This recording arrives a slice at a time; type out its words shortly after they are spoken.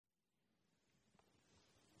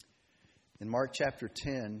In Mark chapter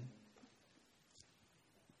 10,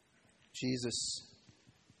 Jesus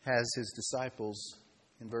has his disciples,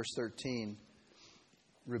 in verse 13,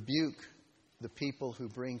 rebuke the people who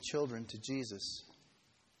bring children to Jesus.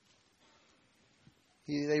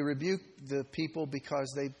 They rebuke the people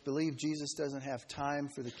because they believe Jesus doesn't have time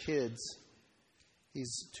for the kids.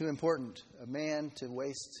 He's too important a man to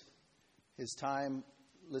waste his time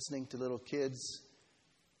listening to little kids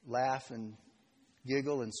laugh and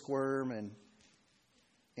giggle and squirm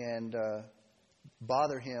and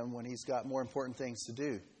bother him when he's got more important things to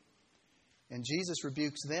do. And Jesus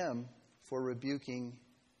rebukes them for rebuking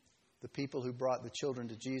the people who brought the children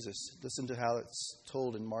to Jesus. Listen to how it's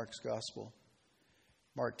told in Mark's Gospel.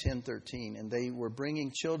 Mark 10:13. And they were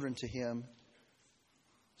bringing children to him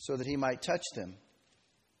so that he might touch them.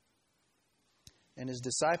 And his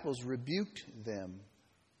disciples rebuked them,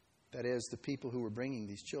 that is, the people who were bringing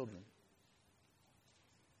these children.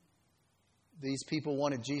 These people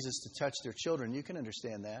wanted Jesus to touch their children. You can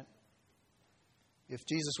understand that. If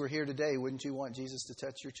Jesus were here today, wouldn't you want Jesus to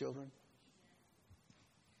touch your children?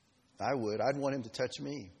 I would. I'd want him to touch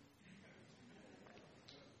me.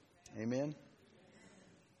 Amen?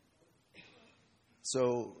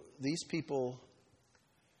 So these people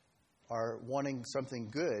are wanting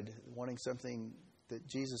something good, wanting something that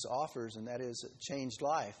Jesus offers, and that is a changed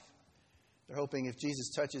life. They're hoping if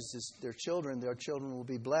Jesus touches their children will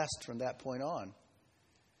be blessed from that point on.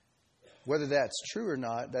 Whether that's true or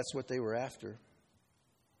not, that's what they were after.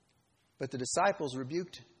 But the disciples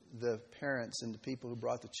rebuked the parents and the people who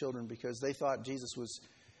brought the children because they thought Jesus was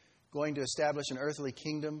going to establish an earthly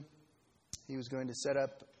kingdom. He was going to set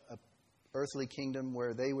up an earthly kingdom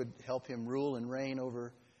where they would help him rule and reign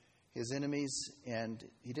over his enemies, and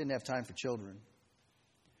he didn't have time for children.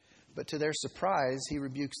 But to their surprise, he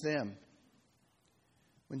rebukes them.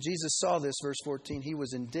 When Jesus saw this, verse 14, he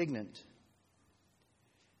was indignant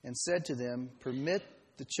and said to them, "Permit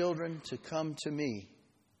the children to come to me.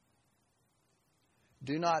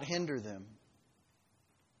 Do not hinder them.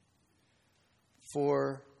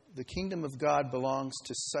 For the kingdom of God belongs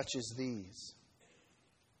to such as these."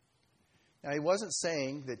 Now, he wasn't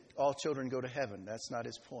saying that all children go to heaven. That's not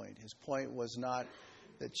his point. His point was not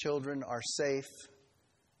that children are safe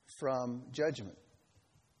from judgment.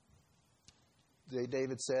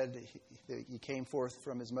 David said that he came forth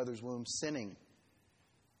from his mother's womb sinning.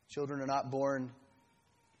 Children are not born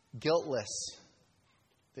guiltless.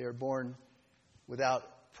 They are born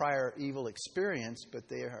without prior evil experience, but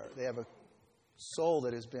they have a soul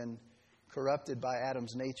that has been corrupted by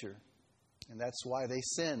Adam's nature. And that's why they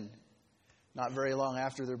sin not very long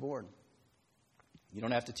after they're born. You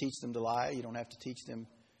don't have to teach them to lie. You don't have to teach them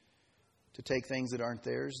to take things that aren't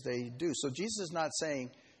theirs. They do. So Jesus is not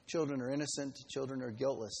saying children are innocent, children are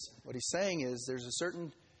guiltless. What he's saying is there's a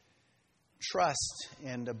certain trust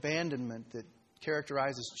and abandonment that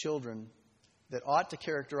characterizes children that ought to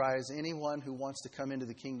characterize anyone who wants to come into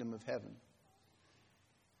the kingdom of heaven.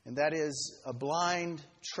 And that is a blind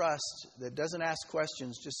trust that doesn't ask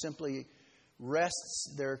questions, just simply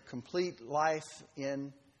rests their complete life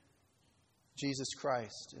in Jesus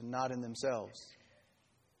Christ and not in themselves.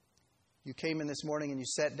 You came in this morning and you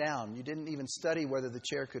sat down. You didn't even study whether the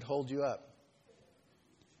chair could hold you up.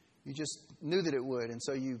 You just knew that it would, and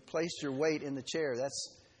so you placed your weight in the chair.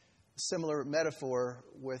 That's a similar metaphor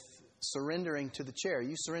with surrendering to the chair.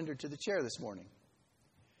 You surrendered to the chair this morning.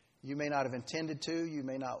 You may not have intended to. You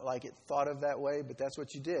may not like it thought of that way, but that's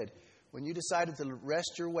what you did. When you decided to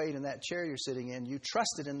rest your weight in that chair you're sitting in, you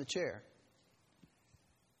trusted in the chair.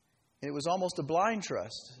 It was almost a blind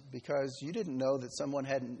trust because you didn't know that someone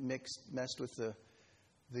hadn't messed with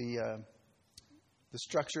the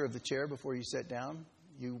structure of the chair before you sat down.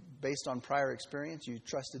 You, based on prior experience, you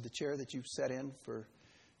trusted the chair that you've sat in for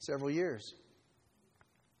several years.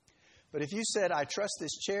 But if you said, "I trust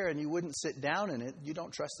this chair," and you wouldn't sit down in it, you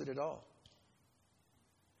don't trust it at all.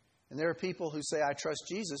 And there are people who say, "I trust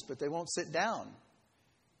Jesus," but they won't sit down.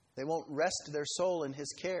 They won't rest their soul in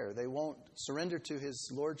his care. They won't surrender to his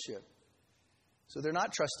lordship. So they're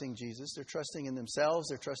not trusting Jesus. They're trusting in themselves.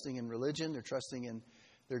 They're trusting in religion. They're trusting in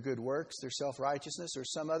their good works, their self-righteousness, or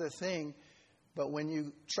some other thing. But when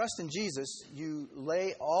you trust in Jesus, you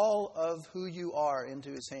lay all of who you are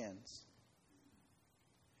into his hands.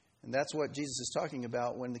 And that's what Jesus is talking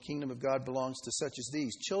about when the kingdom of God belongs to such as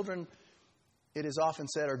these. Children, it is often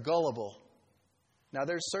said, are gullible. Now,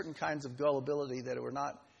 there's certain kinds of gullibility that are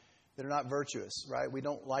not virtuous, right? We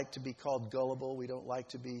don't like to be called gullible. We don't like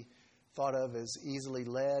to be thought of as easily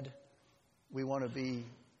led. We want to be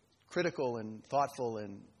critical and thoughtful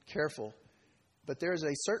and careful. But there's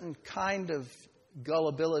a certain kind of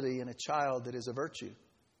gullibility in a child that is a virtue.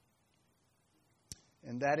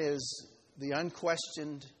 And that is the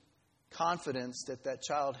unquestioned confidence that that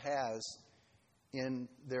child has in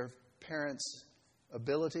their parents'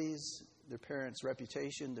 abilities, their parents'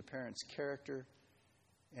 reputation, their parents' character.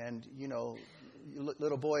 And, you know,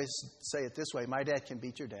 little boys say it this way: my dad can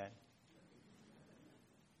beat your dad.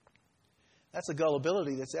 That's a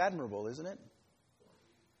gullibility that's admirable, isn't it?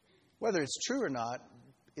 Whether it's true or not,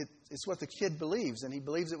 it's what the kid believes, and he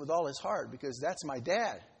believes it with all his heart, because that's my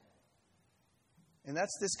dad. And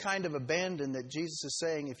that's this kind of abandon that Jesus is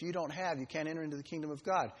saying, if you don't have, you can't enter into the kingdom of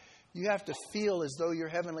God. You have to feel as though your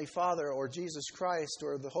Heavenly Father or Jesus Christ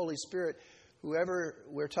or the Holy Spirit, whoever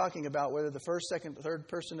we're talking about, whether the first, second, third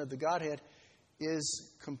person of the Godhead,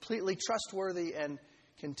 is completely trustworthy and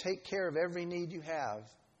can take care of every need you have.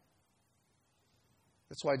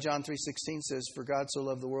 That's why John 3:16 says, for God so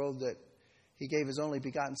loved the world that He gave His only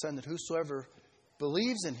begotten Son, that whosoever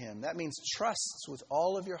believes in Him, that means trusts with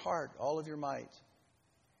all of your heart, all of your might,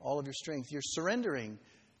 all of your strength. You're surrendering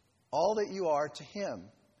all that you are to Him.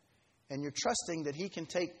 And you're trusting that He can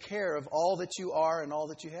take care of all that you are and all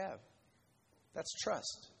that you have. That's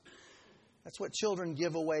trust. That's what children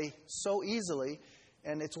give away so easily.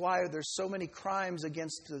 And it's why there's so many crimes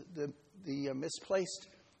against the misplaced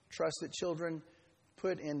trust that children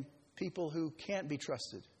put in people who can't be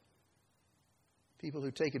trusted. People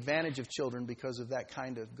who take advantage of children because of that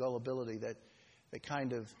kind of gullibility, that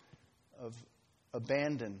kind of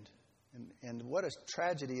abandoned. And what a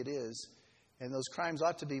tragedy it is. And those crimes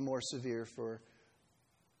ought to be more severe for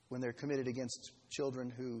when they're committed against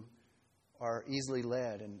children who are easily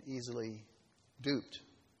led and easily duped.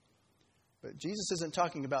 But Jesus isn't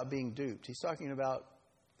talking about being duped. He's talking about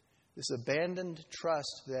this abandoned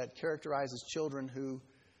trust that characterizes children who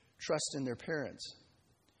trust in their parents.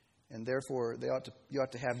 And therefore, you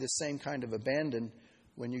ought to have this same kind of abandon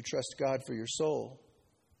when you trust God for your soul.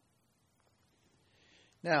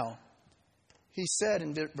 Now, He said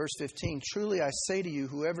in verse 15, truly I say to you,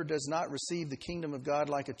 whoever does not receive the kingdom of God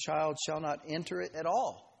like a child shall not enter it at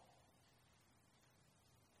all.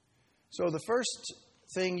 So the first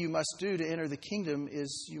thing you must do to enter the kingdom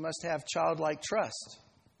is you must have childlike trust.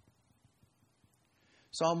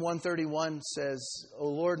 Psalm 131 says, O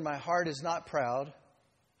Lord, my heart is not proud,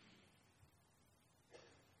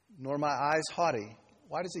 nor my eyes haughty.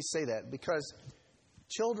 Why does he say that? Because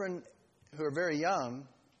children who are very young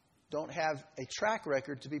don't have a track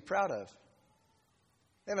record to be proud of.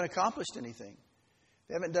 They haven't accomplished anything.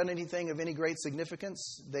 They haven't done anything of any great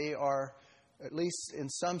significance. They are, at least in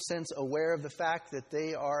some sense, aware of the fact that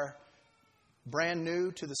they are brand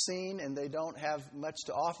new to the scene and they don't have much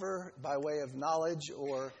to offer by way of knowledge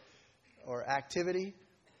or activity.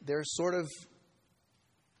 They're sort of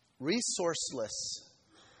resourceless.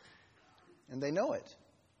 And they know it.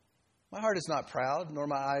 My heart is not proud, nor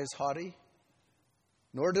my eyes haughty,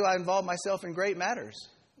 nor do I involve myself in great matters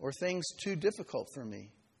or things too difficult for me.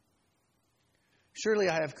 Surely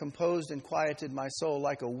I have composed and quieted my soul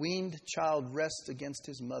like a weaned child rests against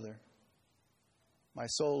his mother. My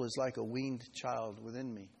soul is like a weaned child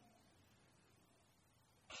within me.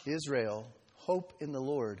 Israel, hope in the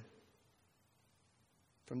Lord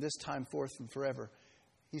from this time forth and forever.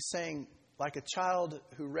 He's saying, like a child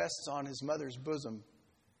who rests on his mother's bosom.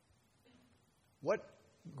 What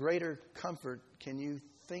greater comfort can you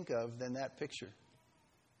think of than that picture?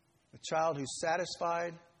 A child who's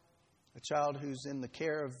satisfied, a child who's in the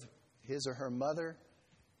care of his or her mother,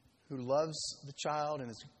 who loves the child and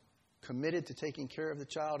is committed to taking care of the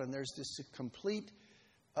child, and there's this complete,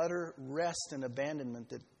 utter rest and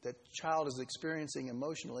abandonment that child is experiencing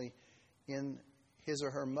emotionally in his or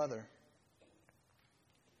her mother.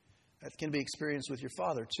 That can be experienced with your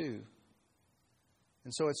father too.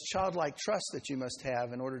 And so it's childlike trust that you must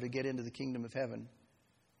have in order to get into the kingdom of heaven.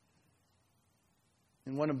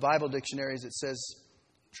 In one of the Bible dictionaries it says,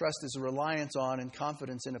 trust is a reliance on and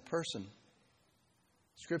confidence in a person.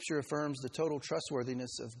 Scripture affirms the total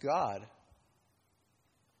trustworthiness of God,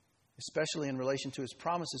 especially in relation to His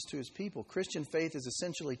promises to His people. Christian faith is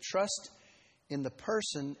essentially trust in the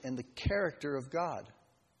person and the character of God.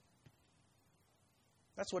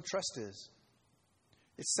 That's what trust is.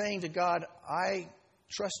 It's saying to God, I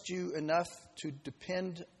trust you enough to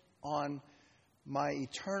depend on my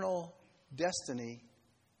eternal destiny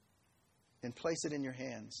and place it in your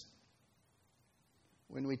hands.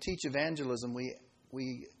 When we teach evangelism,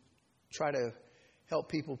 we try to help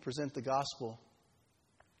people present the gospel.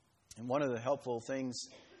 And one of the helpful things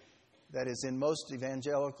that is in most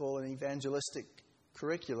evangelical and evangelistic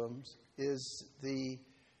curriculums is the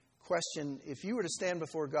question, if you were to stand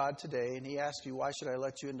before God today and He asked you, why should I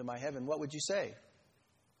let you into my heaven? What would you say?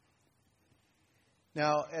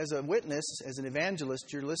 Now, as a witness, as an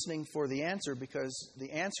evangelist, you're listening for the answer because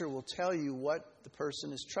the answer will tell you what the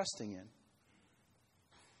person is trusting in.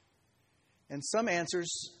 And some answers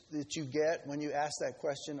that you get when you ask that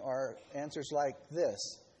question are answers like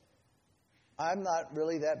this: I'm not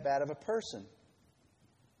really that bad of a person.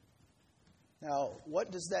 Now,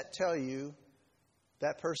 what does that tell you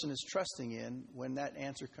that person is trusting in when that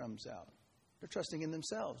answer comes out? They're trusting in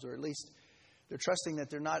themselves, or at least they're trusting that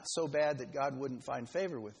they're not so bad that God wouldn't find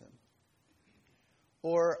favor with them.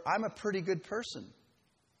 Or, I'm a pretty good person.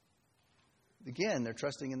 Again, they're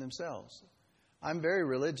trusting in themselves. I'm very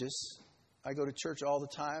religious. I go to church all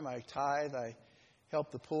the time. I tithe. I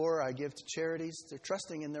help the poor. I give to charities. They're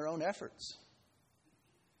trusting in their own efforts.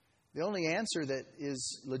 The only answer that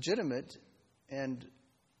is legitimate and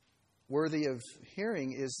worthy of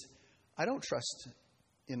hearing is, I don't trust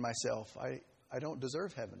in myself. I don't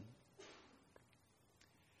deserve heaven.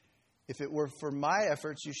 If it were for my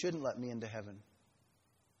efforts, you shouldn't let me into heaven.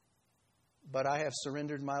 But I have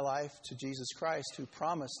surrendered my life to Jesus Christ, who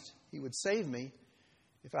promised He would save me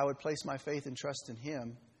if I would place my faith and trust in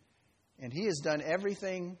Him. And He has done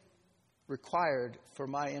everything required for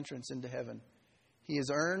my entrance into heaven. He has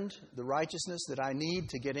earned the righteousness that I need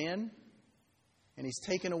to get in, and He's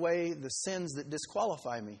taken away the sins that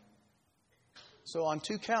disqualify me. So on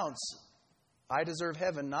 2 counts, I deserve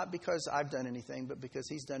heaven, not because I've done anything, but because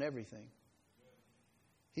He's done everything.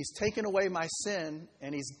 He's taken away my sin,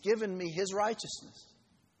 and He's given me His righteousness.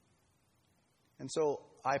 And so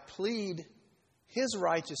I plead His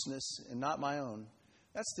righteousness and not my own.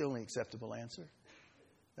 That's the only acceptable answer.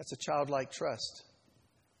 That's a childlike trust.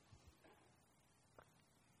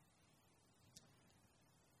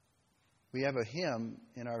 We have a hymn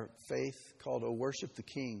in our faith called "O Worship the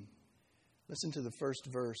King." Listen to the first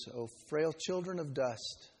verse. O frail children of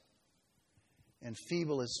dust, and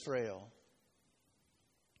feeble as frail,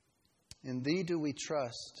 in Thee do we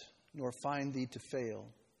trust, nor find Thee to fail.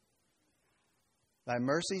 Thy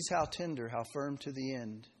mercies how tender, how firm to the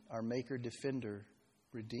end, our Maker, Defender,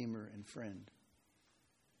 Redeemer, and Friend.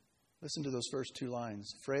 Listen to those first 2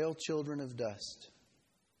 lines. Frail children of dust.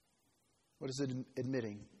 What is it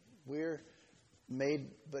admitting? We're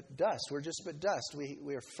made but dust. We're just but dust.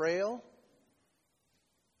 We are frail.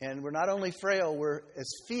 And we're not only frail, we're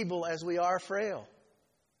as feeble as we are frail.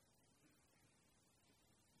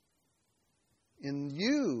 In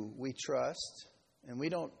You we trust, and we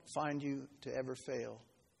don't find You to ever fail.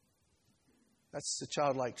 That's the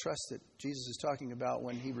childlike trust that Jesus is talking about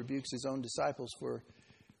when He rebukes His own disciples for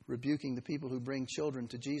rebuking the people who bring children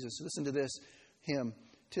to Jesus. Listen to this hymn.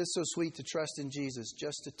 "'Tis so sweet to trust in Jesus,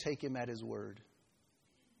 just to take Him at His word.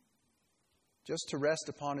 Just to rest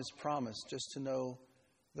upon His promise, just to know,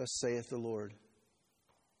 thus saith the Lord.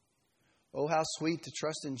 Oh, how sweet to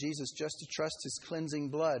trust in Jesus, just to trust His cleansing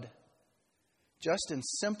blood. Just in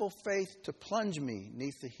simple faith to plunge me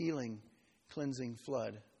neath the healing, cleansing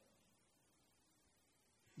flood.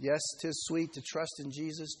 Yes, 'tis sweet to trust in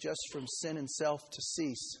Jesus, just from sin and self to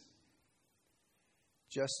cease.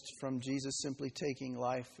 Just from Jesus simply taking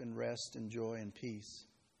life and rest and joy and peace.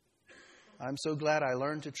 I'm so glad I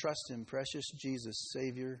learned to trust Him, precious Jesus,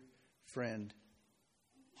 Savior, friend.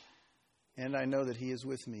 And I know that He is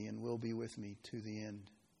with me and will be with me to the end."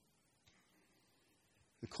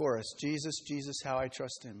 The chorus, "Jesus, Jesus, how I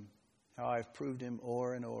trust Him, how I've proved Him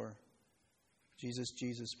o'er and o'er. Jesus,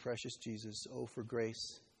 Jesus, precious Jesus, oh, for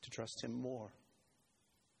grace to trust Him more."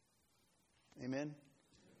 Amen.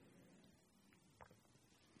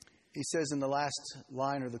 He says in the last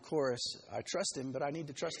line of the chorus, I trust Him, but I need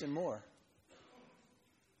to trust Him more.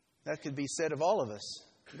 That could be said of all of us.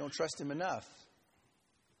 We don't trust Him enough.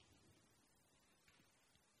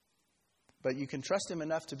 But you can trust Him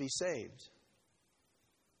enough to be saved.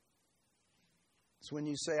 It's when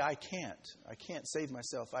you say, I can't save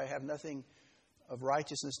myself. I have nothing of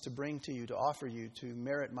righteousness to bring to you, to offer you, to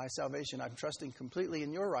merit my salvation. I'm trusting completely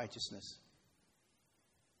in Your righteousness,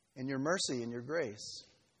 in Your mercy and Your grace.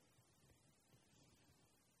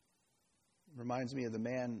 It reminds me of the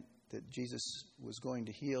man that Jesus was going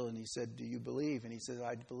to heal, and He said, do you believe? And he said,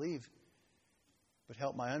 I believe, but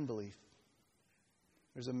help my unbelief.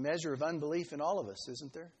 There's a measure of unbelief in all of us,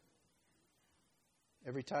 isn't there?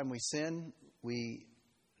 Every time we sin, we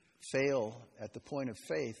fail at the point of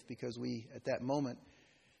faith because we, at that moment,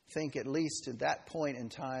 think at least at that point in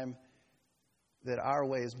time that our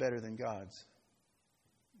way is better than God's.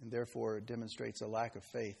 And therefore, it demonstrates a lack of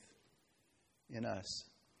faith in us.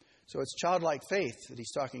 So it's childlike faith that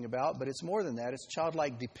he's talking about, but it's more than that. It's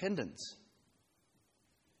childlike dependence.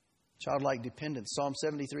 Childlike dependence. Psalm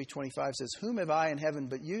 73:25 says, whom have I in heaven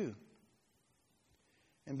but You?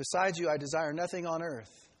 And besides you, I desire nothing on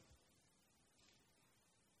earth.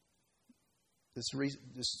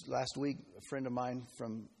 This last week, a friend of mine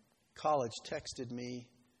from college texted me,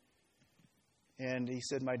 and he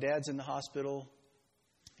said, my dad's in the hospital,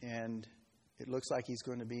 and it looks like he's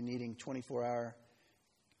going to be needing 24-hour,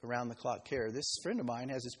 around-the-clock care. This friend of mine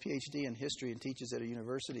has his PhD in history and teaches at a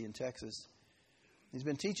university in Texas. He's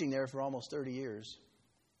been teaching there for almost 30 years.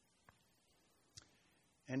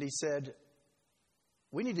 And he said,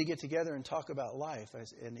 we need to get together and talk about life.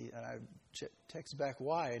 And I text back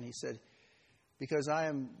why, and he said, because I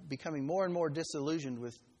am becoming more and more disillusioned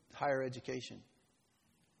with higher education.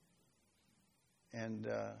 And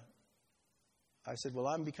I said, well,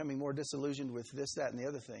 I'm becoming more disillusioned with this, that, and the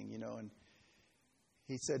other thing, you know. And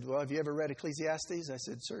he said, well, have you ever read Ecclesiastes? I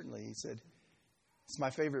said, certainly. He said, it's my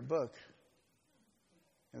favorite book.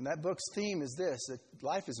 And that book's theme is this, that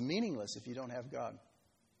life is meaningless if you don't have God.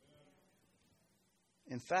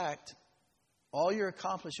 In fact, all your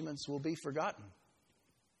accomplishments will be forgotten.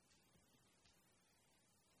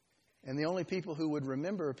 And the only people who would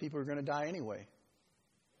remember are people who are going to die anyway.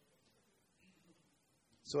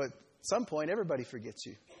 So at some point, everybody forgets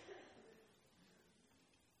you.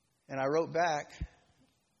 And I wrote back,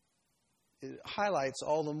 it highlights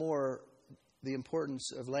all the more the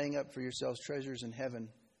importance of laying up for yourselves treasures in heaven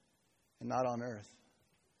and not on earth.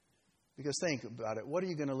 Because think about it. What are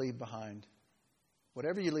you going to leave behind?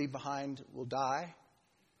 Whatever you leave behind will die.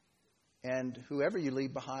 And whoever you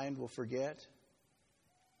leave behind will forget.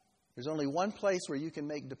 There's only one place where you can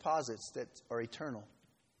make deposits that are eternal.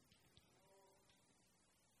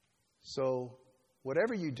 So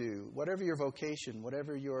whatever you do, whatever your vocation,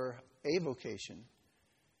 whatever your avocation,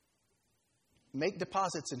 make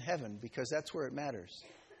deposits in heaven because that's where it matters.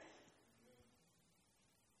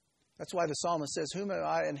 That's why the psalmist says, whom am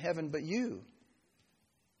I in heaven but you?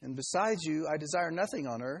 And besides you, I desire nothing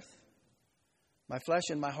on earth. My flesh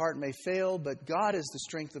and my heart may fail, but God is the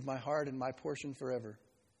strength of my heart and my portion forever.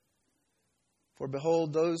 For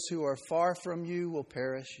behold, those who are far from you will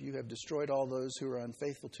perish. You have destroyed all those who are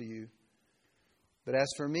unfaithful to you. But as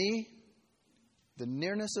for me, the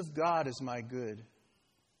nearness of God is my good.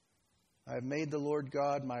 I have made the Lord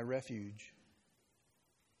God my refuge,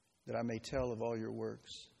 that I may tell of all your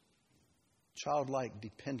works. Childlike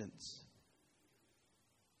dependence.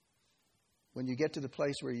 When you get to the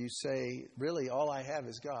place where you say, really, all I have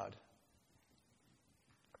is God.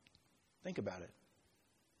 Think about it.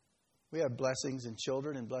 We have blessings in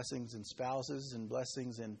children and blessings in spouses and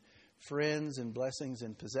blessings in friends and blessings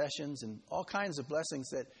in possessions and all kinds of blessings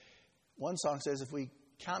that one song says if we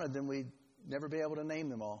counted them, we'd never be able to name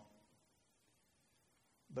them all.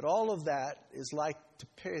 But all of that is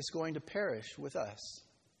going to perish with us.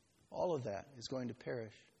 All of that is going to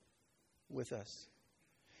perish with us.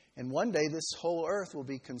 And one day this whole earth will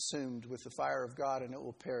be consumed with the fire of God and it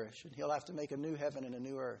will perish. And He'll have to make a new heaven and a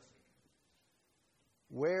new earth.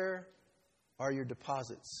 Where are your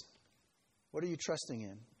deposits? What are you trusting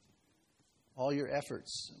in? All your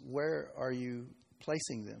efforts, where are you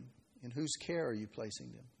placing them? In whose care are you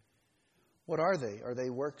placing them? What are they? Are they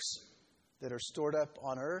works that are stored up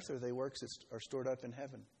on earth or are they works that are stored up in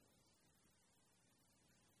heaven?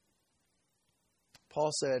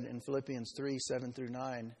 Paul said in Philippians 3, 7 through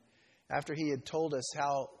 9, after he had told us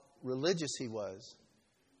how religious he was,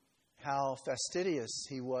 how fastidious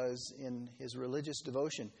he was in his religious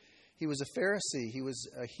devotion. He was a Pharisee. He was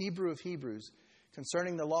a Hebrew of Hebrews.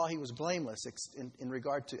 Concerning the law, he was blameless in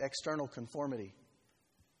regard to external conformity.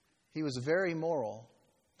 He was very moral,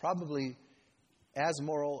 probably as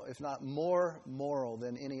moral, if not more moral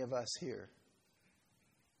than any of us here.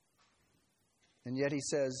 And yet he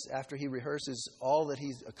says, after he rehearses all that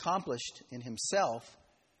he's accomplished in himself,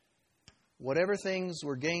 whatever things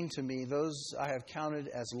were gained to me, those I have counted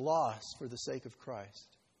as loss for the sake of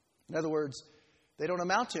Christ. In other words, they don't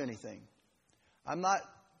amount to anything. I'm not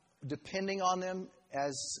depending on them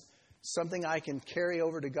as something I can carry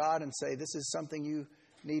over to God and say, this is something you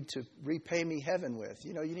need to repay me heaven with.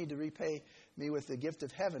 You know, you need to repay me with the gift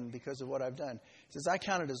of heaven because of what I've done. He says, I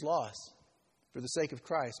count it as loss for the sake of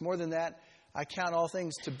Christ. More than that, I count all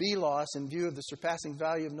things to be loss in view of the surpassing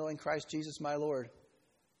value of knowing Christ Jesus my Lord,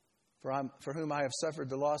 for whom I have suffered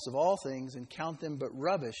the loss of all things and count them but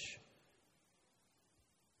rubbish.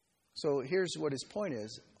 So here's what his point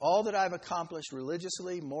is. All that I've accomplished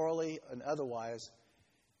religiously, morally, and otherwise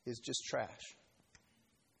is just trash.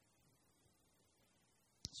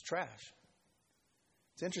 It's trash.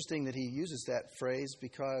 It's interesting that he uses that phrase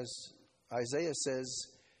because Isaiah says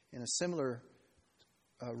in a similar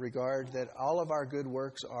regard that all of our good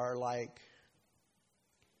works are like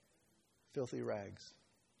filthy rags.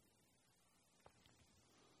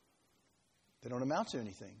 They don't amount to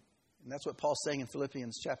anything. And that's what Paul's saying in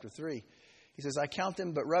Philippians chapter 3. He says, I count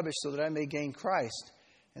them but rubbish so that I may gain Christ.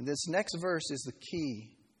 And this next verse is the key.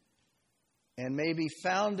 And may be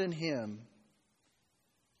found in him,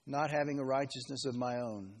 not having a righteousness of my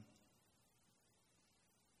own,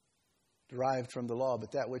 derived from the law,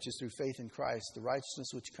 but that which is through faith in Christ, the righteousness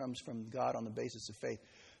which comes from God on the basis of faith.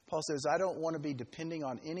 Paul says, I don't want to be depending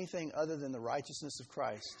on anything other than the righteousness of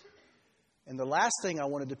Christ. And the last thing I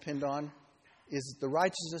want to depend on is the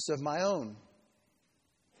righteousness of my own.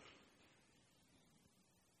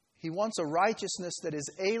 He wants a righteousness that is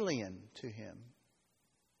alien to him.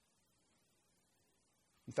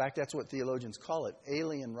 In fact, that's what theologians call it,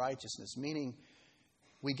 alien righteousness, meaning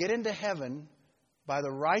we get into heaven by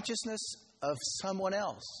the righteousness of someone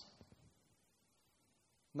else,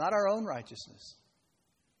 not our own righteousness.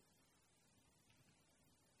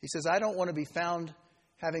 He says, I don't want to be found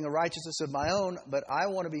having a righteousness of my own, but I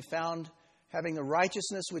want to be found having a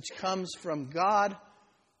righteousness which comes from God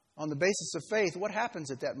on the basis of faith. What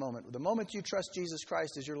happens at that moment? The moment you trust Jesus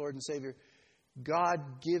Christ as your Lord and Savior,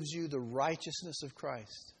 God gives you the righteousness of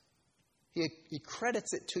Christ. He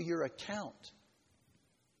credits it to your account.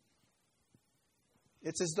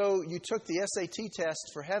 It's as though you took the SAT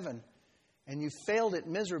test for heaven and you failed it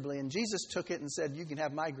miserably, and Jesus took it and said, you can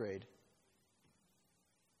have my grade.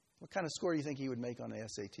 What kind of score do you think he would make on the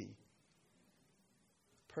SAT?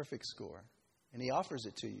 Perfect score. And he offers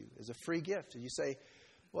it to you as a free gift. And you say,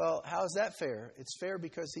 well, how is that fair? It's fair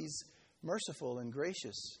because he's merciful and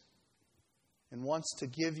gracious and wants to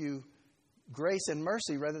give you grace and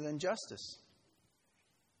mercy rather than justice.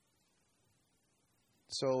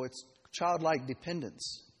 So it's childlike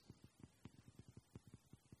dependence.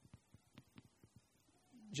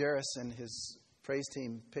 Jairus and his praise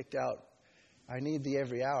team picked out, I need thee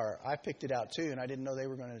every hour. I picked it out too, and I didn't know they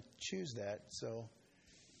were going to choose that. So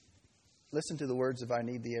listen to the words of I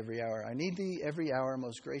need thee every hour. I need thee every hour,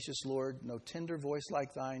 most gracious Lord. No tender voice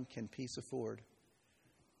like thine can peace afford.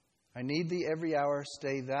 I need thee every hour.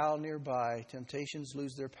 Stay thou nearby. Temptations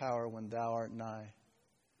lose their power when thou art nigh.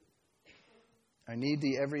 I need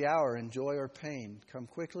thee every hour in joy or pain. Come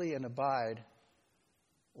quickly and abide,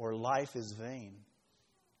 or life is vain.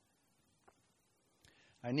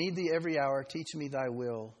 I need thee every hour. Teach me thy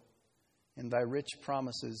will, and thy rich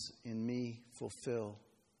promises in me fulfill.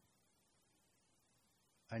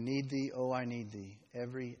 I need thee, oh, I need thee.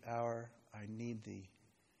 Every hour I need thee.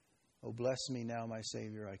 Oh, bless me now, my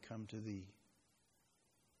Savior, I come to thee.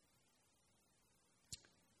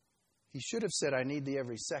 He should have said, I need thee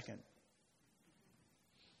every second.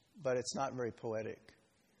 But it's not very poetic.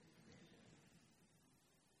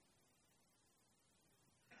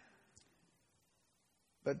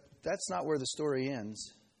 But that's not where the story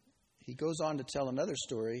ends. He goes on to tell another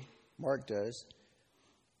story, Mark does,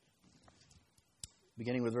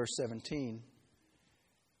 beginning with verse 17.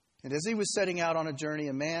 And as he was setting out on a journey,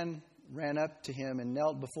 a man ran up to him and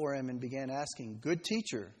knelt before him and began asking, Good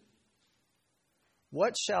teacher,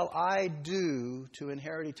 what shall I do to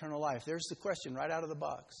inherit eternal life? There's the question right out of the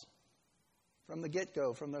box. From the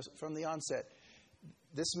get-go, from the onset.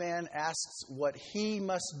 This man asks what he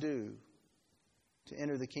must do to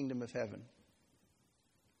enter the kingdom of heaven.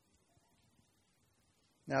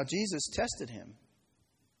 Now Jesus tested him.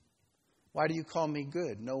 Why do you call me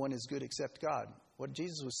good? No one is good except God. What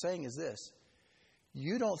Jesus was saying is this.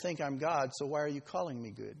 You don't think I'm God, so why are you calling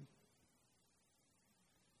me good?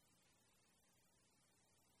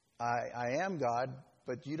 I am God,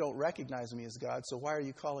 but you don't recognize me as God, so why are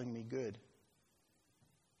you calling me good?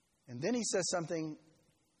 And then he says something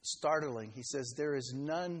startling. He says, there is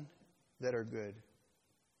none that are good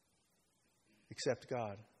except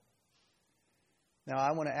God. Now,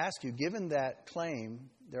 I want to ask you, given that claim,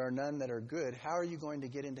 there are none that are good, how are you going to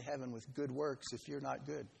get into heaven with good works if you're not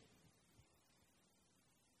good?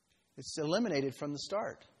 It's eliminated from the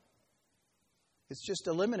start. It's just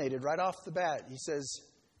eliminated right off the bat. He says,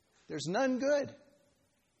 there's none good.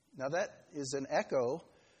 Now, that is an echo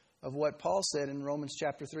of what Paul said in Romans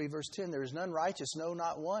chapter 3, verse 10. There is none righteous, no,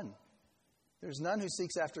 not one. There's none who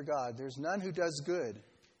seeks after God. There's none who does good.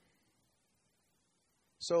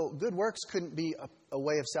 So good works couldn't be a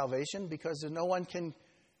way of salvation because no one can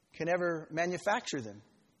ever manufacture them.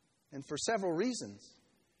 And for several reasons.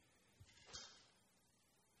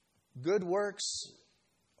 Good works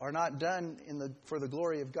are not done for the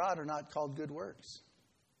glory of God are not called good works.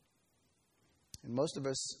 And most of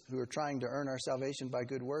us who are trying to earn our salvation by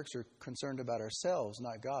good works are concerned about ourselves,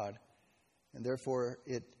 not God. And therefore,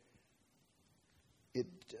 it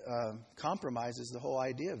compromises the whole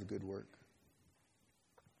idea of a good work.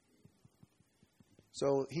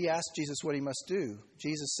 So he asked Jesus what he must do.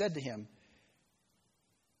 Jesus said to him,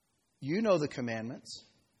 You know the commandments.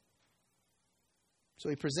 So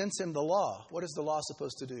he presents him the law. What is the law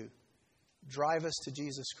supposed to do? Drive us to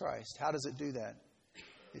Jesus Christ. How does it do that?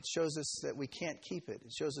 It shows us that we can't keep it.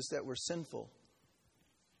 It shows us that we're sinful.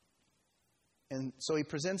 And so he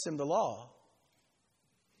presents him the law.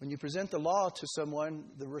 When you present the law to someone,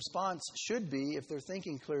 the response should be, if they're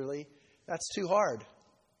thinking clearly, that's too hard.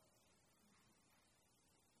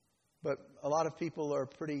 But a lot of people are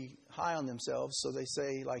pretty high on themselves, so they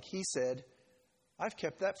say, like he said, I've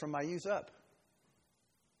kept that from my youth up.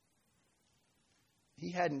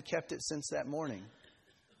 He hadn't kept it since that morning.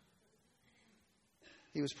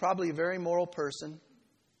 He was probably a very moral person,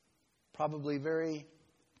 probably very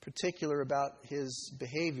particular about his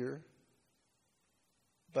behavior,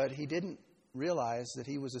 but he didn't realize that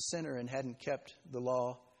he was a sinner and hadn't kept the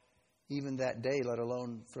law even that day, let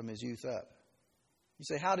alone from his youth up. You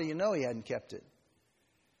say, how do you know he hadn't kept it?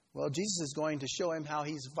 Well, Jesus is going to show him how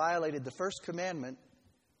he's violated the first commandment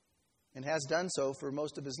and has done so for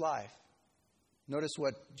most of his life. Notice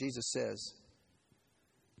what Jesus says.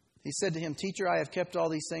 He said to him, Teacher, I have kept all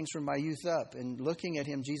these things from my youth up. And looking at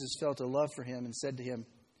him, Jesus felt a love for him and said to him,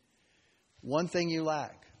 one thing you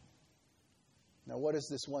lack. Now, what is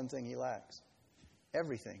this one thing he lacks?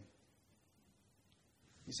 Everything.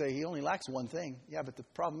 You say, he only lacks one thing. Yeah, but the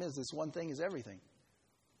problem is this one thing is everything.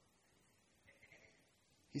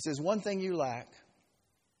 He says, one thing you lack.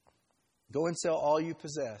 Go and sell all you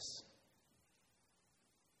possess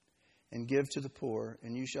and give to the poor,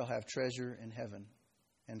 and you shall have treasure in heaven.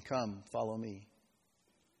 And come, follow me.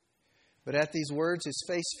 But at these words his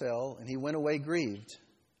face fell, and he went away grieved,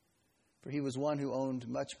 for he was one who owned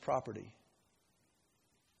much property.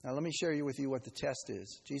 Now let me share with you what the test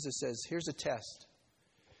is. Jesus says, here's a test.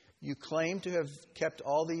 You claim to have kept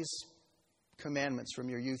all these commandments from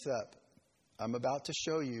your youth up. I'm about to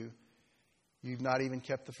show you you've not even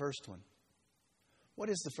kept the first one. What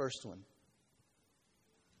is the first one?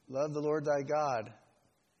 Love the Lord thy God,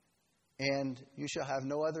 and you shall have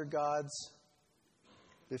no other gods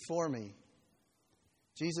before me.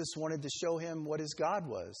 Jesus wanted to show him what his God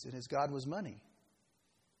was, and his God was money.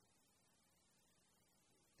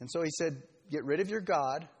 And so he said, get rid of your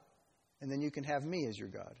God, and then you can have me as your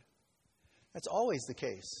God. That's always the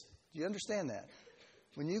case. Do you understand that?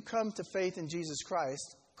 When you come to faith in Jesus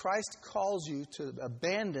Christ, Christ calls you to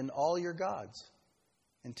abandon all your gods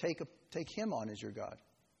and take him on as your God.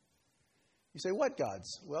 You say, what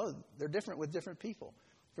gods? Well, they're different with different people.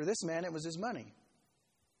 For this man, it was his money.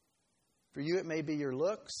 For you, it may be your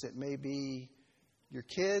looks. It may be your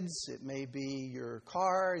kids. It may be your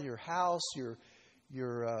car, your house, your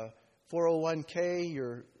 401k,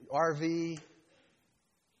 your RV,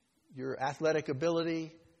 your athletic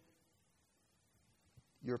ability,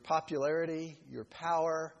 your popularity, your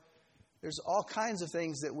power. There's all kinds of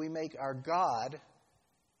things that we make our God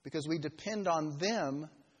because we depend on them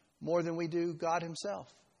more than we do God himself.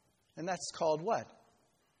 And that's called what?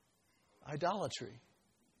 Idolatry.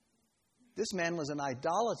 This man was an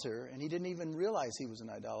idolater, and he didn't even realize he was an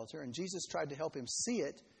idolater. And Jesus tried to help him see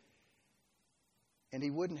it, and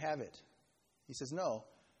he wouldn't have it. He says, no,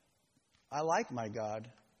 I like my God.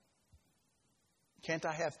 Can't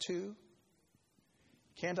I have two?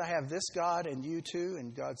 Can't I have this God and you too?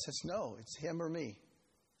 And God says, no, it's him or me.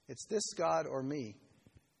 It's this God or me.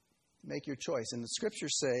 Make your choice. And the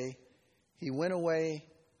scriptures say he went away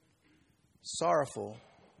sorrowful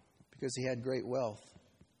because he had great wealth.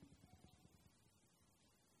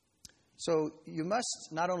 So you must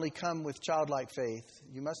not only come with childlike faith,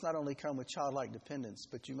 you must not only come with childlike dependence,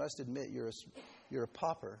 but you must admit you're a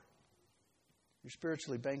pauper. You're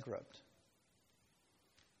spiritually bankrupt.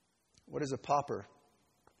 What is a pauper?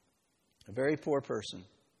 A very poor person.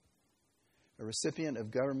 A recipient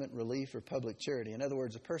of government relief or public charity. In other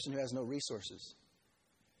words, a person who has no resources.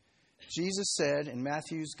 Jesus said in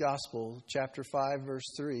Matthew's Gospel, chapter 5, verse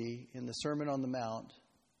 3, in the Sermon on the Mount,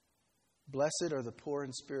 blessed are the poor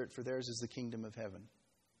in spirit, for theirs is the kingdom of heaven.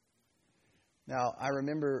 Now, I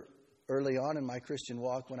remember early on in my Christian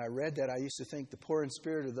walk, when I read that, I used to think the poor in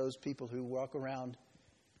spirit are those people who walk around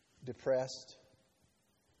depressed,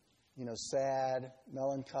 sad,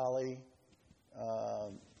 melancholy,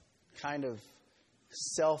 kind of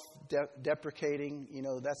self-deprecating,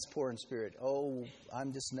 that's poor in spirit. Oh,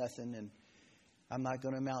 I'm just nothing, and I'm not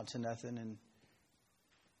going to amount to nothing, and,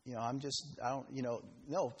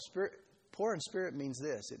 no, poor in spirit means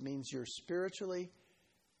this. It means you're spiritually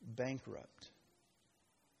bankrupt.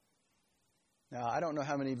 Now, I don't know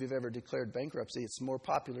how many of you have ever declared bankruptcy. It's more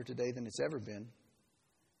popular today than it's ever been.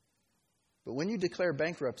 But when you declare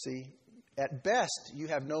bankruptcy, at best, you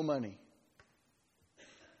have no money.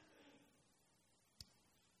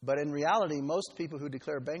 But in reality, most people who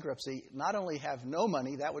declare bankruptcy not only have no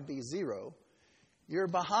money, that would be zero, you're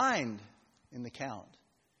behind in the count.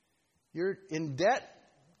 You're in debt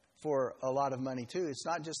for a lot of money too. It's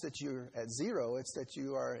not just that you're at zero, it's that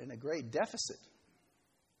you are in a great deficit.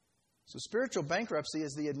 So spiritual bankruptcy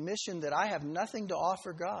is the admission that I have nothing to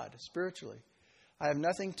offer God spiritually. I have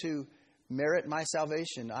nothing to merit my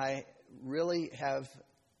salvation. I really have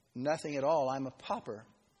nothing at all. I'm a pauper.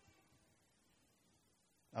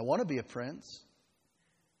 I want to be a prince.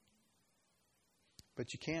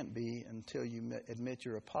 But you can't be until you admit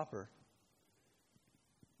you're a pauper.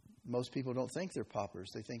 Most people don't think they're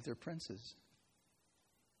paupers. They think they're princes.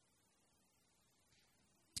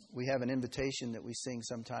 We have an invitation that we sing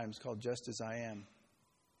sometimes called Just As I Am.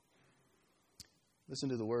 Listen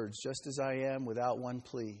to the words. Just as I am without one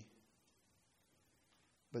plea,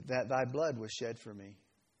 but that thy blood was shed for me,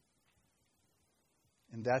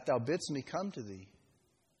 and that thou bidst me come to thee,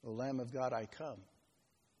 O Lamb of God, I come.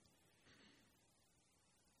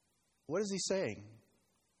 What is he saying?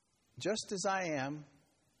 Just as I am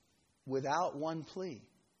without one plea.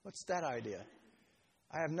 What's that idea?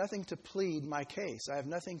 I have nothing to plead my case. I have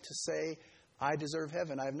nothing to say I deserve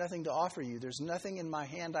heaven. I have nothing to offer you. There's nothing in my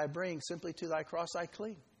hand I bring. Simply to thy cross I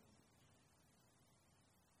cling.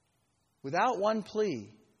 Without one plea,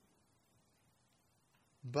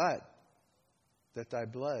 but that thy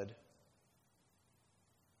blood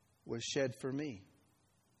was shed for me,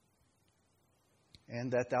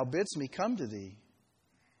 and that thou bidst me come to thee,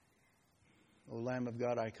 O Lamb of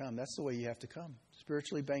God, I come. That's the way you have to come.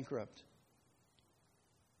 Spiritually bankrupt.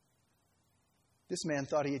 This man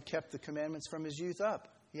thought he had kept the commandments from his youth up.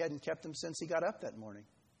 He hadn't kept them since he got up that morning.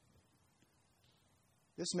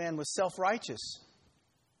 This man was self-righteous.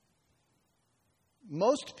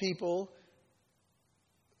 Most people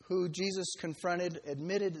who Jesus confronted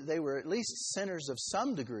admitted they were at least sinners of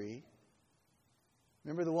some degree.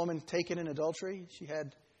 Remember the woman taken in adultery?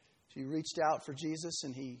 She reached out for Jesus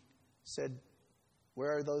and he said,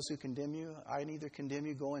 "Where are those who condemn you? I neither condemn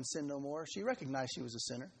you. Go and sin no more." She recognized she was a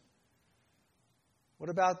sinner. What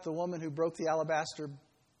about the woman who broke the alabaster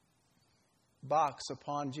box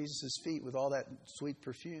upon Jesus' feet with all that sweet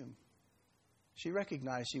perfume? She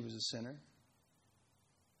recognized she was a sinner.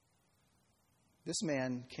 This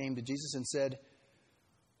man came to Jesus and said,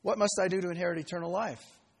 "What must I do to inherit eternal life?"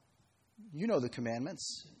 You know the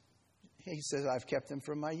commandments. He says, "I've kept them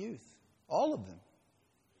from my youth." All of them.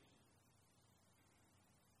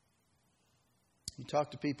 You talk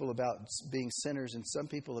to people about being sinners, and some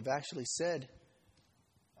people have actually said,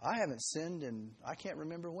 "I haven't sinned, and I can't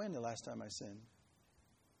remember when the last time I sinned.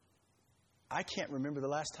 I can't remember the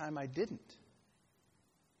last time I didn't."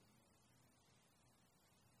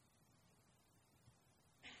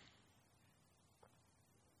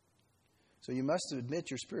 So you must admit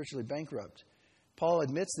you're spiritually bankrupt. Paul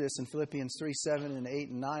admits this in Philippians 3:7 and 8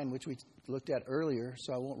 and 9, which we looked at earlier,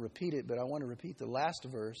 so I won't repeat it, but I want to repeat the last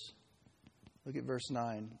verse. Look at verse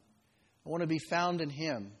 9. I want to be found in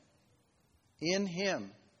Him,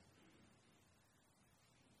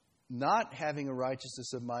 not having a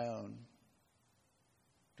righteousness of my own,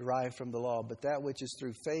 derived from the law, but that which is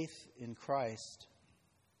through faith in Christ.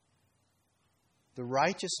 The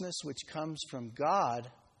righteousness which comes from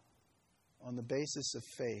God on the basis of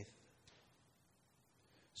faith.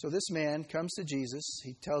 So this man comes to Jesus.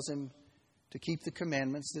 He tells him to keep the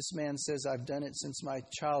commandments. This man says, "I've done it since my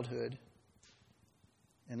childhood."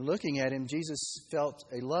 And looking at him, Jesus felt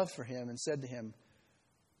a love for him and said to him,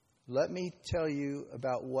 "Let me tell you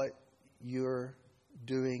about what you're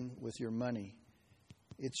doing with your money.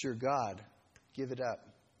 It's your God. Give it up."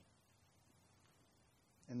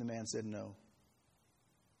 And the man said, "No."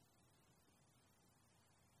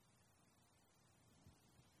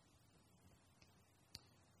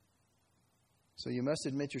 So you must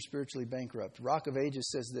admit you're spiritually bankrupt. Rock of Ages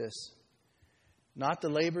says this: "Not the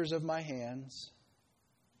labors of my hands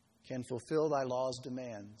can fulfill thy law's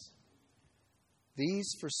demands.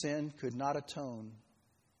 These for sin could not atone.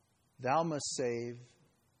 Thou must save,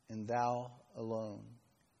 and thou alone.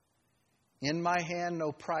 In my hand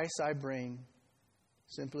no price I bring,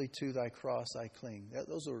 simply to thy cross I cling."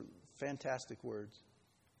 Those are fantastic words.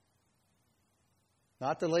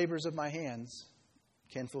 Not the labors of my hands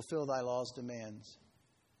can fulfill thy law's demands.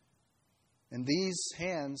 And these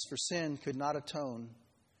hands for sin could not atone.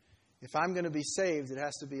 If I'm going to be saved, it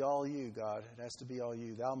has to be all you, God. It has to be all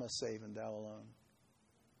you. Thou must save, and thou alone.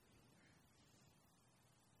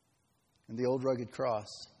 And the old rugged cross.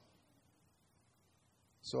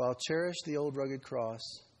 So I'll cherish the old rugged cross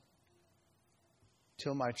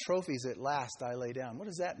till my trophies at last I lay down. What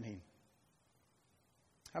does that mean?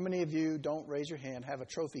 How many of you, don't raise your hand, have a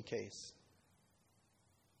trophy case?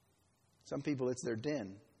 Some people, it's their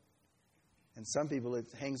den. And some people, it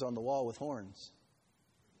hangs on the wall with horns.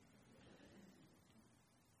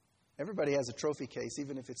 Everybody has a trophy case,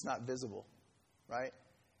 even if it's not visible, right?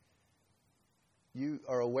 You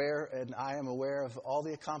are aware, and I am aware of all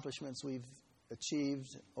the accomplishments we've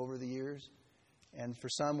achieved over the years. And for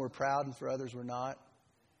some, we're proud, and for others, we're not.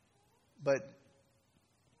 But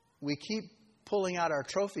we keep pulling out our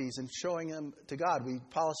trophies and showing them to God. We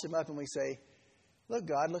polish them up and we say, look,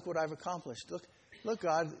 God, look what I've accomplished. Look,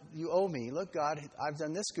 God, you owe me. Look, God, I've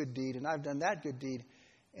done this good deed and I've done that good deed.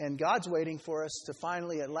 And God's waiting for us to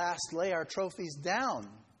finally, at last, lay our trophies down.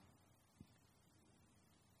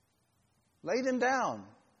 Lay them down.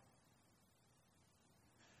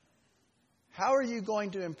 How are you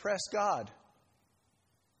going to impress God?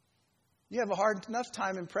 You have a hard enough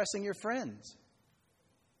time impressing your friends.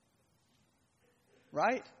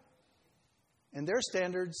 Right? And their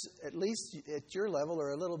standards, at least at your level,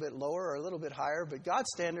 are a little bit lower or a little bit higher, but God's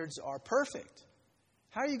standards are perfect.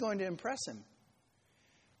 How are you going to impress Him?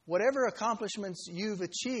 Whatever accomplishments you've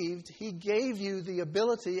achieved, He gave you the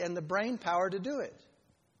ability and the brain power to do it.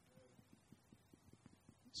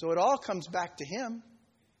 So it all comes back to Him.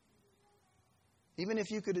 Even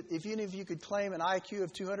if you could claim an IQ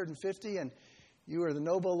of 250 and you were the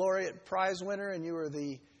Nobel Laureate Prize winner and you were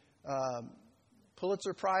the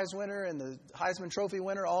Pulitzer Prize winner and the Heisman Trophy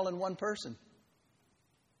winner all in one person,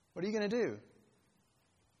 what are you going to do?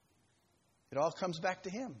 It all comes back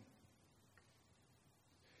to Him.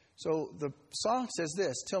 So the song says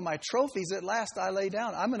this, till my trophies at last I lay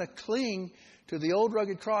down. I'm going to cling to the old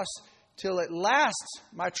rugged cross till at last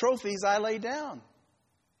my trophies I lay down.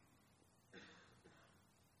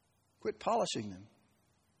 Quit polishing them.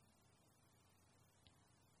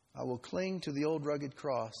 I will cling to the old rugged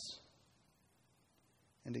cross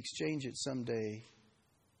and exchange it someday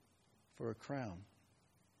for a crown.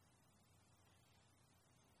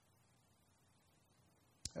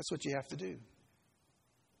 That's what you have to do.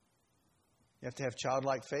 You have to have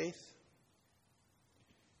childlike faith.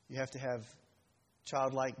 You have to have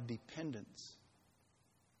childlike dependence.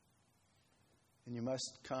 And you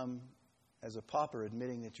must come as a pauper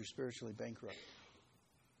admitting that you're spiritually bankrupt.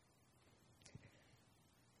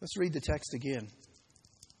 Let's read the text again.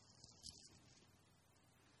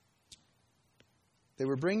 They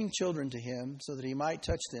were bringing children to Him so that He might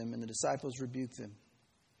touch them, and the disciples rebuked them.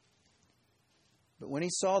 But when He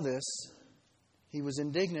saw this, He was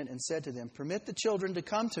indignant and said to them, permit the children to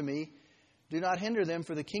come to me. Do not hinder them,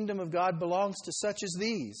 for the kingdom of God belongs to such as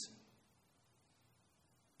these.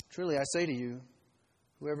 Truly, I say to you,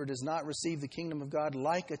 whoever does not receive the kingdom of God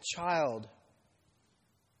like a child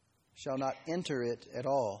shall not enter it at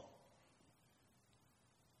all.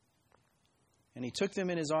 And He took them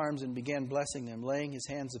in His arms and began blessing them, laying His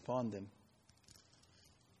hands upon them.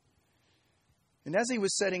 And as He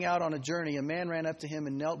was setting out on a journey, a man ran up to Him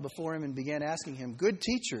and knelt before Him and began asking Him, good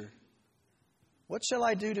teacher, what shall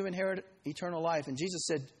I do to inherit eternal life? And Jesus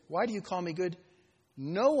said, why do you call me good?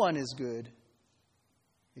 No one is good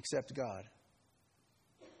except God.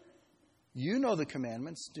 You know the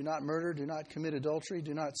commandments. Do not murder, do not commit adultery,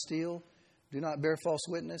 do not steal, do not bear false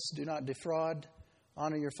witness, do not defraud,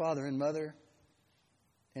 honor your father and mother.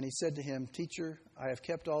 And He said to him, teacher, I have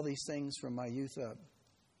kept all these things from my youth up.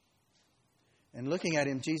 And looking at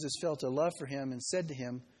him, Jesus felt a love for him and said to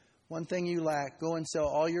him, one thing you lack, go and sell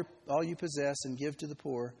all you possess and give to the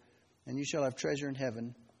poor, and you shall have treasure in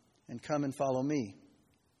heaven, and come and follow me.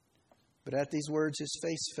 But at these words his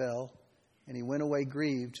face fell, and he went away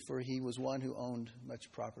grieved, for he was one who owned much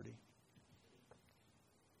property.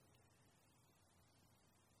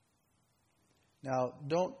 Now,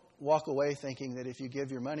 don't walk away thinking that if you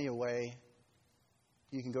give your money away,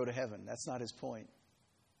 you can go to heaven. That's not his point.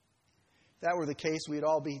 If that were the case, we'd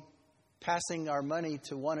all be passing our money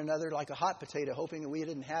to one another like a hot potato, hoping that we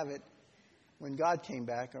didn't have it when God came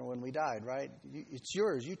back or when we died, right? It's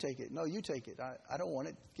yours. You take it. No, you take it. I don't want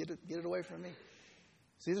it. Get it away from me.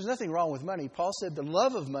 See, there's nothing wrong with money. Paul said the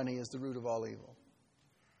love of money is the root of all evil.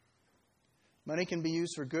 Money can be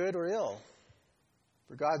used for good or ill,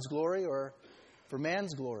 for God's glory or for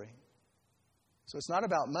man's glory. So it's not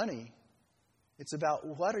about money. It's about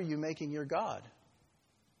what are you making your God?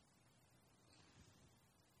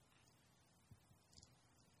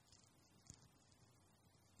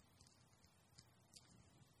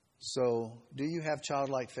 So, do you have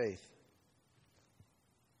childlike faith?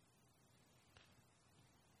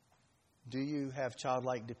 Do you have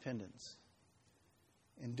childlike dependence?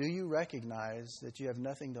 And do you recognize that you have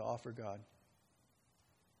nothing to offer God?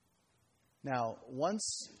 Now,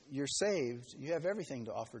 once you're saved, you have everything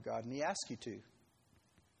to offer God, and He asks you to.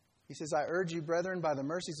 He says, I urge you, brethren, by the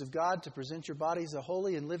mercies of God, to present your bodies a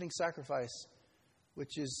holy and living sacrifice,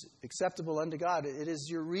 which is acceptable unto God. It is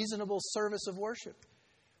your reasonable service of worship.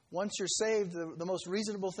 Once you're saved, the most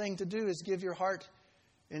reasonable thing to do is give your heart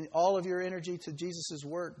and all of your energy to Jesus'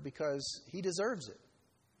 work, because He deserves it.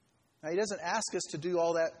 Now, He doesn't ask us to do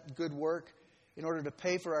all that good work in order to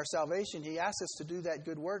pay for our salvation. He asks us to do that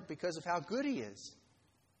good work because of how good He is,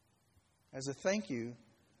 as a thank you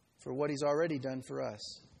for what He's already done for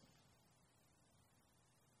us.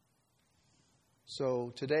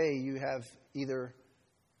 So today you have either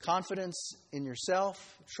confidence in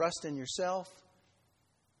yourself, trust in yourself,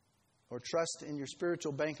 or trust in your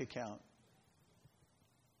spiritual bank account.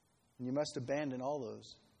 And you must abandon all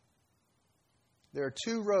those. There are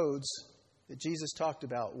two roads that Jesus talked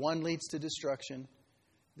about. One leads to destruction.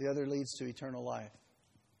 The other leads to eternal life.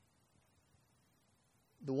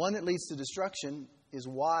 The one that leads to destruction is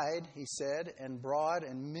wide, He said, and broad,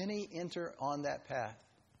 and many enter on that path.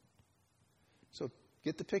 So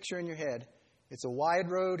get the picture in your head. It's a wide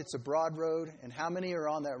road, it's a broad road, and how many are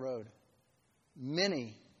on that road?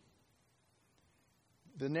 Many.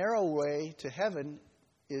 The narrow way to heaven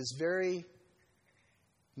is very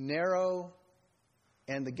narrow,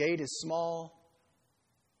 and the gate is small.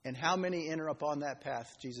 And how many enter upon that path,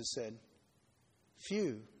 Jesus said?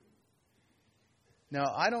 Few. Now,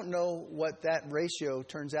 I don't know what that ratio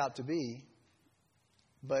turns out to be,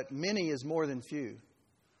 but many is more than few.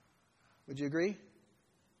 Would you agree?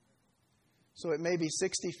 So it may be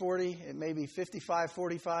 60-40, it may be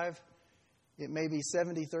 55-45, it may be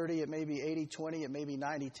 70-30, it may be 80-20, it may be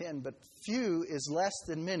 90-10, but few is less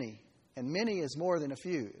than many, and many is more than a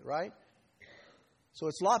few, right? So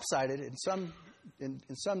it's lopsided in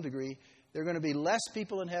some degree. There are going to be less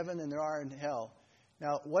people in heaven than there are in hell.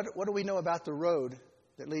 Now, what do we know about the road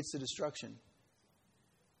that leads to destruction?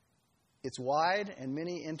 It's wide, and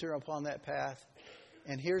many enter upon that path.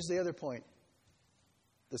 And here's the other point.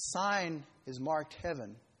 The sign is marked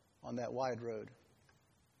heaven on that wide road.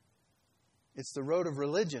 It's the road of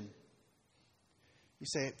religion. You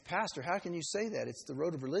say, Pastor, how can you say that? It's the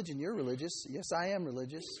road of religion. You're religious. Yes, I am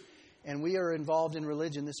religious. And we are involved in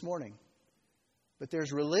religion this morning. But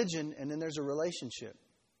there's religion, and then there's a relationship.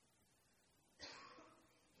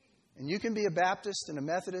 And you can be a Baptist and a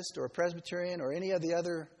Methodist or a Presbyterian or any of the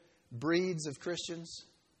other breeds of Christians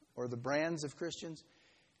or the brands of Christians,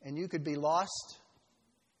 and you could be lost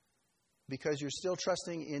because you're still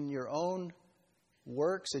trusting in your own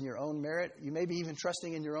works and your own merit. You may be even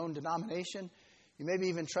trusting in your own denomination. You may be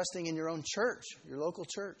even trusting in your own church, your local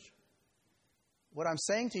church. What I'm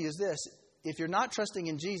saying to you is this. If you're not trusting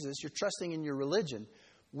in Jesus, you're trusting in your religion.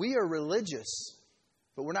 We are religious,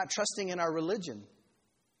 but we're not trusting in our religion.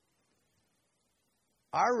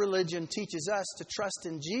 Our religion teaches us to trust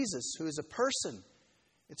in Jesus, who is a person.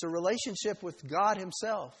 It's a relationship with God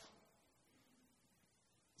Himself.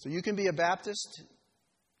 So you can be a Baptist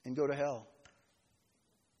and go to hell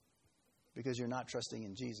because you're not trusting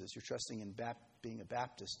in Jesus. You're trusting in being a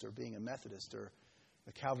Baptist or being a Methodist or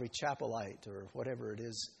a Calvary Chapelite or whatever it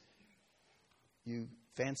is you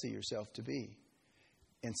fancy yourself to be.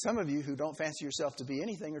 And some of you who don't fancy yourself to be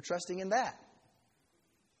anything are trusting in that.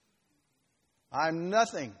 I'm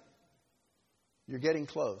nothing. You're getting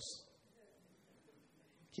close.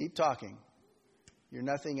 Keep talking. You're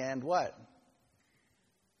nothing and what?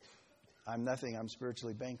 I'm nothing. I'm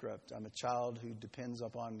spiritually bankrupt. I'm a child who depends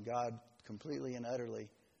upon God completely and utterly.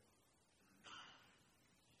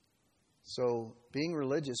 So being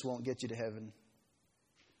religious won't get you to heaven.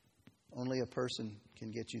 Only a person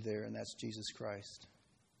can get you there, and that's Jesus Christ.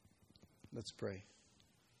 Let's pray.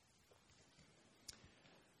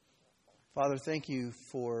 Father, thank you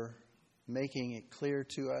for making it clear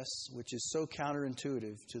to us, which is so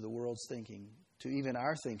counterintuitive to the world's thinking, to even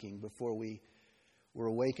our thinking before we were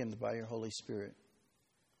awakened by your Holy Spirit.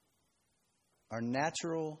 Our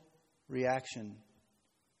natural reaction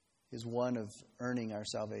is one of earning our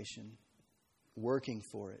salvation, working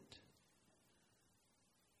for it.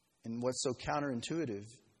 And what's so counterintuitive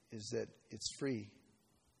is that it's free.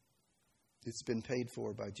 It's been paid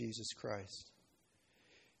for by Jesus Christ.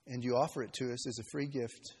 And you offer it to us as a free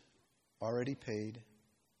gift, already paid.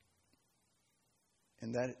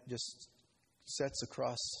 And that just sets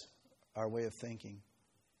across our way of thinking.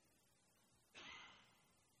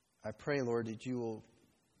 I pray, Lord, that you will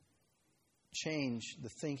change the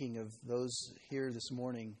thinking of those here this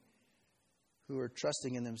morning who are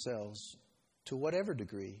trusting in themselves to whatever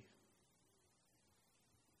degree.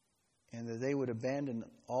 And that they would abandon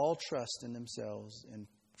all trust in themselves and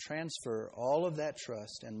transfer all of that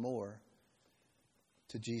trust and more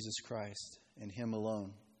to Jesus Christ and Him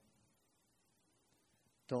alone.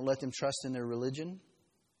 Don't let them trust in their religion.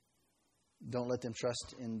 Don't let them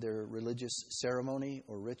trust in their religious ceremony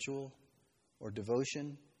or ritual or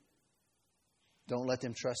devotion. Don't let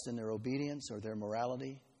them trust in their obedience or their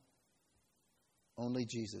morality. Only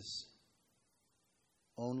Jesus.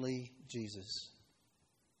 Only Jesus.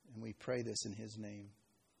 And we pray this in His name.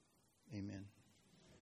 Amen.